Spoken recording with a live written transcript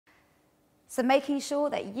So making sure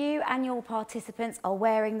that you and your participants are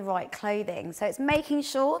wearing the right clothing. So it's making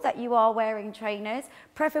sure that you are wearing trainers,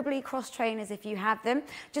 preferably cross trainers if you have them.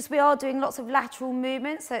 Just we are doing lots of lateral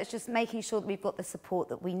movements, so it's just making sure that we've got the support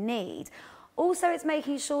that we need. Also, it's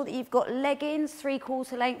making sure that you've got leggings,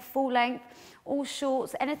 3/4 length, full length, all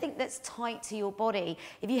shorts, anything that's tight to your body.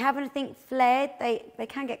 If you have anything flared, they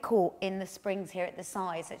can get caught in the springs here at the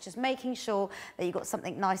side. So it's just making sure that you've got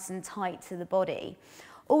something nice and tight to the body.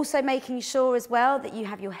 Also making sure as well that you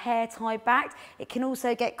have your hair tied back. It can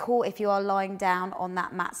also get caught if you are lying down on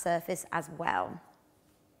that mat surface as well.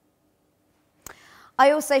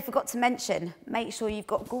 I also forgot to mention, make sure you've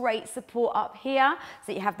got great support up here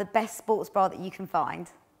so you have the best sports bra that you can find.